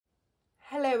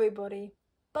Hello everybody.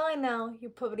 By now you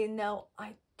probably know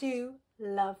I do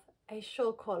love a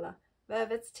shawl collar,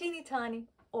 whether it's teeny tiny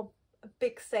or a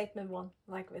big statement one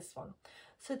like this one.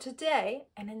 So today,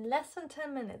 and in less than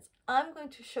 10 minutes, I'm going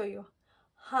to show you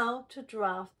how to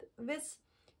draft this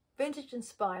vintage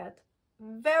inspired,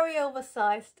 very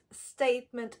oversized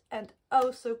statement and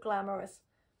oh so glamorous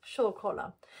shawl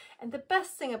collar. And the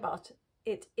best thing about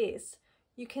it is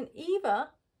you can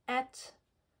either add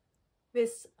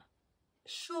this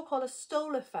shawl collar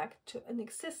stole effect to an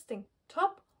existing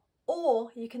top,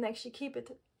 or you can actually keep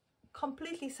it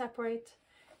completely separate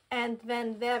and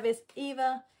then wear this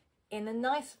either in a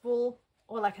nice wool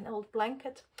or like an old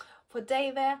blanket for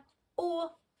day wear, or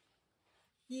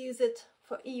use it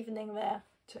for evening wear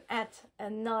to add a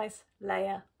nice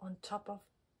layer on top of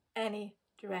any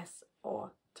dress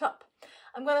or top.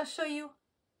 I'm going to show you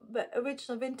the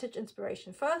original vintage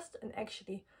inspiration first and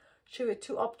actually show you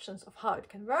two options of how it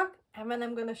can work, and then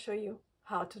I'm going to show you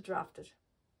how to draft it.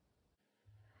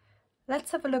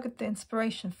 Let's have a look at the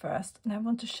inspiration first, and I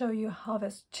want to show you how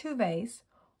there's two ways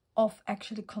of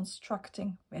actually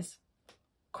constructing this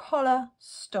collar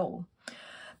stole.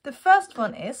 The first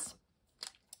one is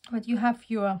that you have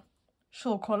your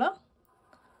shawl collar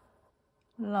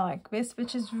like this,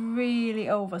 which is really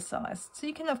oversized. So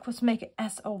you can of course make it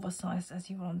as oversized as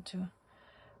you want to.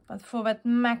 But for that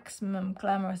maximum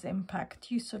glamorous impact,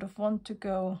 you sort of want to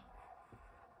go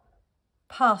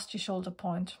past your shoulder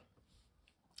point.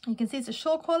 You can see it's a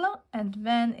shawl collar, and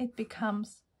then it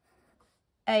becomes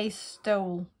a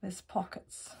stole with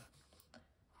pockets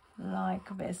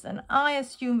like this. And I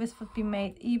assume this would be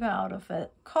made either out of a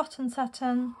cotton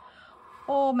satin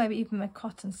or maybe even a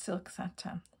cotton silk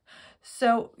satin.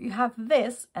 So you have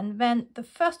this, and then the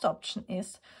first option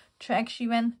is to actually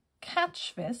then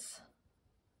catch this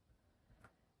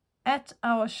at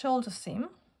our shoulder seam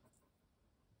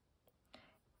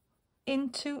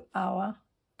into our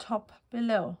top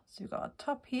below. So you've got a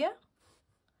top here,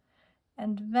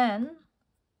 and then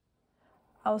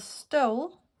our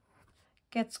stole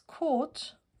gets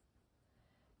caught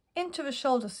into the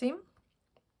shoulder seam.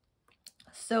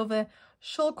 So the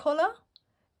shawl collar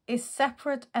is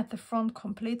separate at the front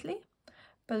completely,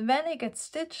 but then it gets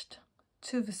stitched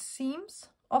to the seams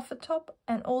of the top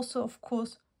and also of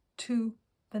course to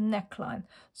the neckline.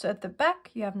 So at the back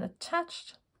you have an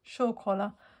attached shawl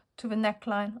collar to the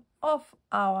neckline of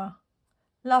our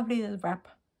lovely little wrap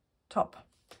top.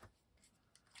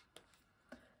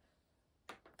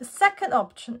 The second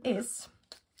option is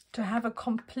to have a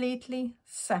completely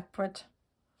separate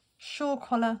shawl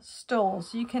collar stole.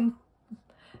 So you can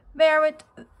wear it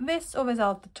with or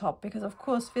without the top, because of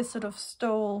course this sort of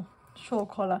stole shawl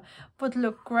collar would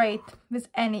look great with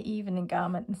any evening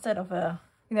garment instead of a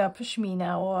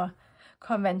pashmina or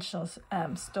conventional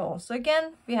stole. So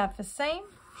again, we have the same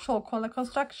shawl collar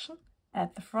construction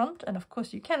at the front, and of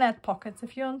course you can add pockets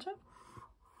if you want to.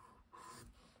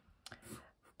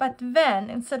 But then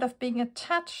instead of being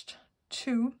attached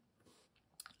to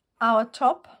our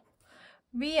top,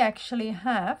 we actually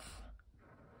have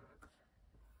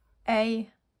a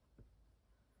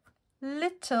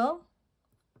little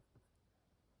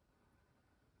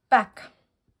back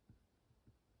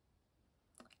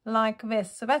like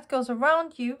this. So that goes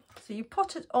around you, so you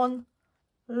put it on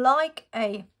like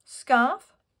a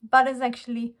scarf, but it's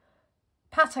actually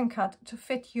pattern cut to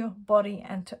fit your body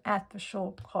and to add the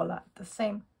shawl collar at the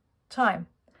same time.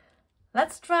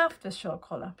 Let's draft the shawl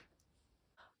collar.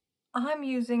 I'm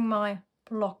using my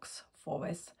blocks for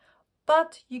this,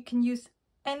 but you can use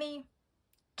any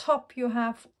top you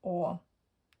have or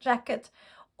jacket.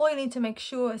 All you need to make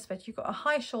sure is that you've got a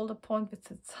high shoulder point which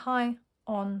sits high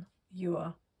on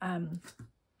your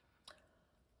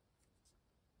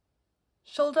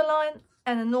shoulder line,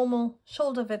 and a normal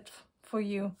shoulder width for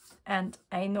you and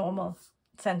a normal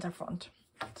center front.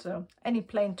 So any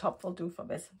plain top will do for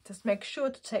this. Just make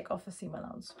sure to take off the seam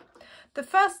allowance. The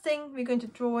first thing we're going to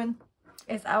draw in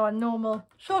is our normal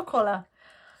shawl collar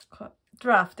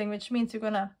drafting, which means we're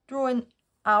going to draw in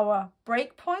our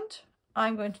break point.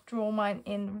 I'm going to draw mine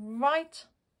in right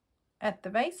at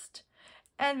the waist,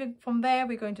 and from there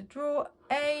we're going to draw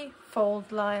a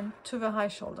fold line to the high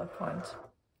shoulder point.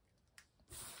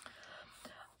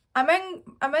 I'm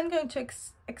then going to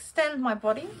extend my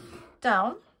body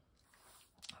down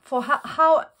for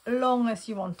how long as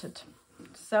you want it.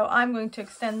 So I'm going to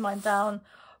extend mine down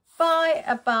by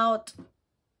about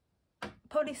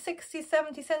probably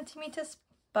 60-70 centimeters,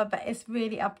 but that is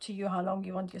really up to you how long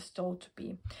you want your stole to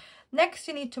be. Next,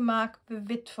 you need to mark the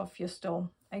width of your stole.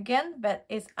 Again, that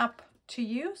is up to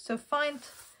you. So find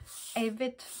a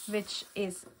width which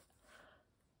is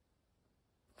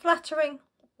flattering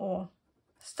or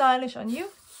stylish on you.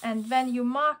 And then you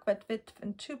mark that width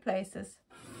in 2 places.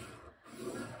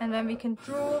 And then we can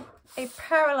draw a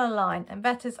parallel line, and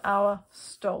that is our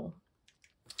stole.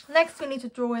 Next, we need to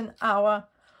draw in our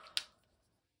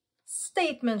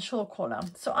statement shawl collar.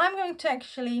 So I'm going to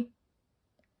actually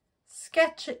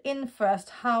sketch it in first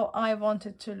how I want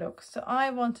it to look. So I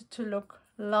want it to look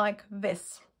like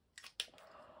this.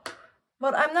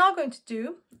 What I'm now going to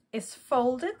do is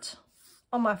fold it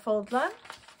on my fold line.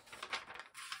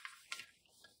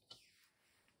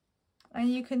 And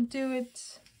you can do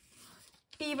it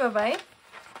either way.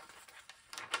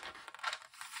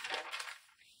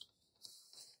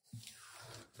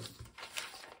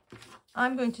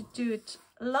 I'm going to do it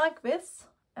like this,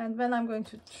 and then I'm going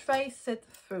to trace it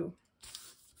through.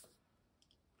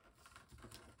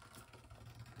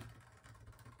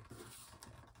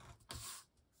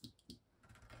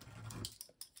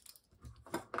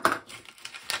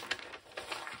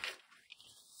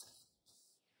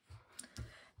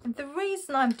 And the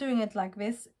reason I'm doing it like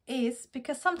this is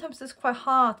because sometimes it's quite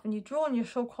hard when you draw on your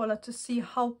shawl collar to see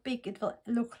how big it will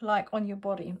look like on your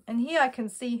body. And here I can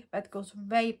see that goes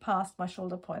way past my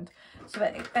shoulder point. So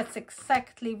that's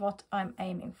exactly what I'm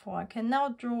aiming for. I can now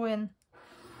draw in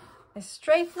a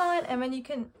straight line, and then you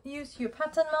can use your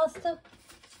pattern master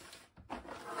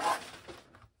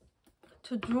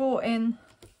to draw in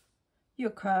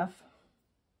your curve.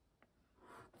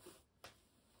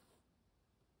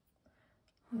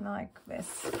 Like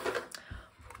this.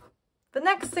 The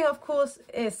next thing, of course,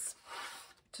 is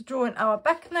to draw in our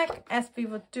back neck as we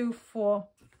would do for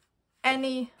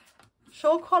any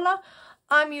shawl collar.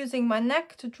 I'm using my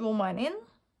neck to draw mine in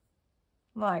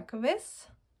like this.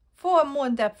 For a more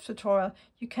in-depth tutorial,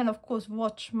 you can of course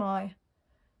watch my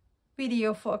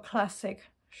video for a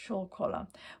classic shawl collar.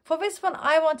 For this one,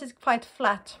 I want it quite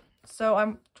flat, so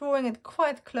I'm drawing it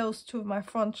quite close to my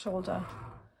front shoulder.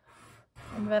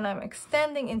 And then I'm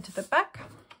extending into the back.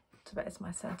 So that is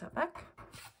my center back.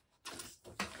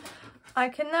 I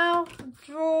can now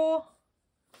draw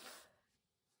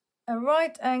a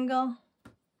right angle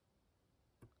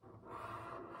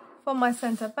for my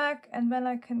center back, and then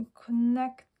I can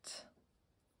connect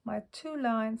my 2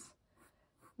 lines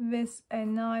with a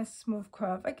nice smooth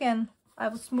curve. Again, I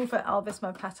will smooth it out with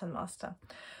my pattern master.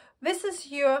 This is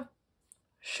your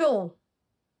shawl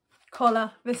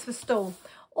collar with the stole.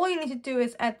 All you need to do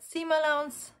is add seam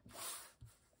allowance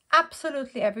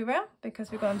absolutely everywhere,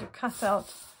 because we're going to cut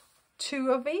out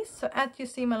 2 of these. So add your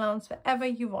seam allowance wherever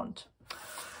you want.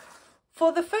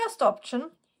 For the first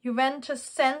option, you then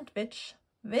just sandwich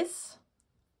this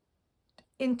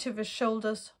into the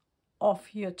shoulders of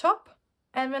your top,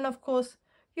 and then of course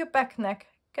your back neck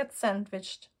gets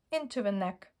sandwiched into the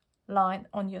neck line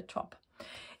on your top.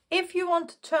 If you want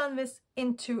to turn this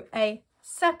into a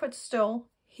separate stole,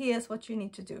 here's what you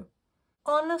need to do.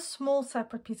 On a small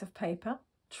separate piece of paper,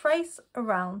 trace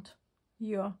around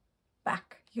your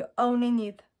back. You only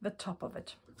need the top of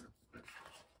it.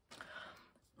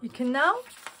 You can now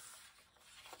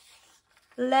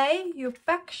lay your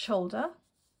back shoulder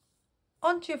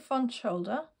onto your front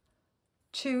shoulder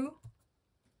to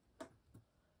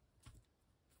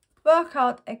work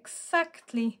out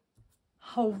exactly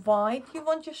how wide you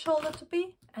want your shoulder to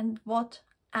be and what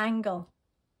angle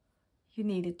you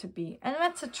need it to be. And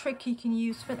that's a trick you can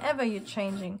use whenever you're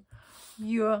changing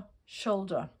your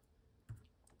shoulder.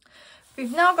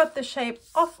 We've now got the shape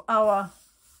of our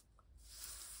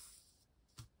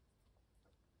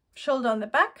shoulder on the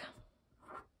back.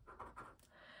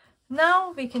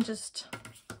 Now we can just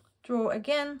draw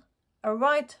again a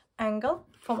right angle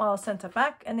from our center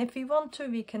back, and if we want to,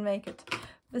 we can make it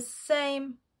the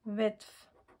same width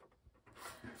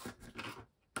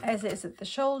as it is at the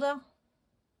shoulder.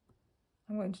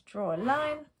 I'm going to draw a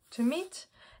line to meet,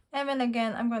 and then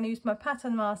again I'm going to use my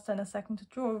pattern master in a second to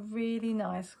draw a really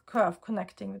nice curve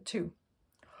connecting the 2.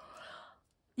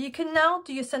 You can now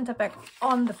do your center back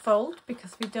on the fold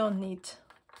because we don't need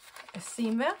a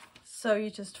seam there. So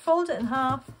you just fold it in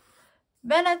half,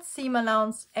 then add seam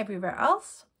allowance everywhere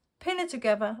else, pin it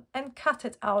together and cut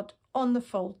it out on the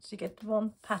fold so you get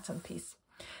one pattern piece.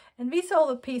 And these are all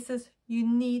the pieces you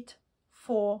need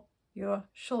for your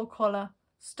shawl collar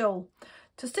stole.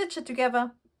 To stitch it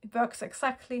together, it works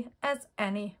exactly as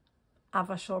any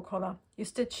other shawl collar. You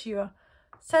stitch your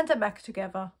center back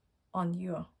together on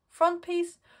your front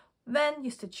piece, then you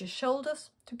stitch your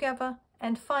shoulders together,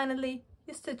 and finally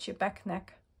you stitch your back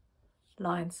neck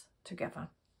lines together.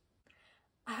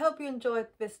 I hope you enjoyed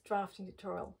this drafting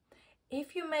tutorial.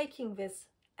 If you're making this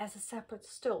as a separate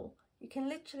stole, you can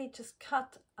literally just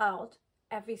cut out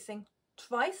everything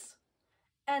twice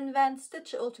and then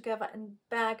stitch it all together and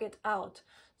bag it out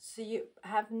so you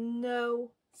have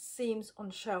no seams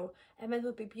on show. And that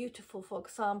would be beautiful, for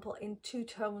example, in two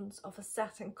tones of a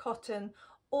satin cotton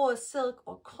or a silk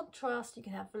or contrast. You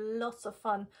can have lots of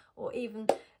fun, or even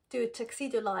do a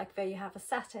tuxedo like where you have a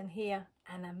satin here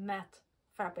and a matte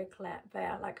fabric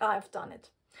there, like I've done it.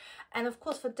 And of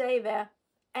course for day wear,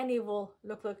 any wool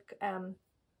look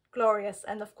glorious.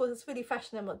 And of course it's really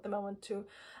fashionable at the moment to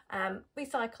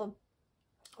recycle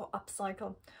or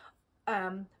upcycle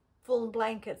woolen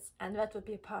blankets, and that would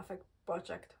be a perfect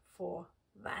project for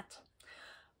that.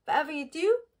 Whatever you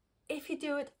do, if you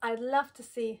do it, I'd love to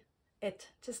see it.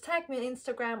 Just tag me on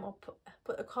Instagram or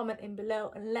put a comment in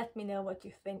below and let me know what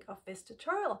you think of this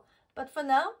tutorial. But for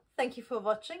now, thank you for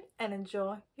watching and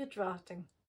enjoy your drafting.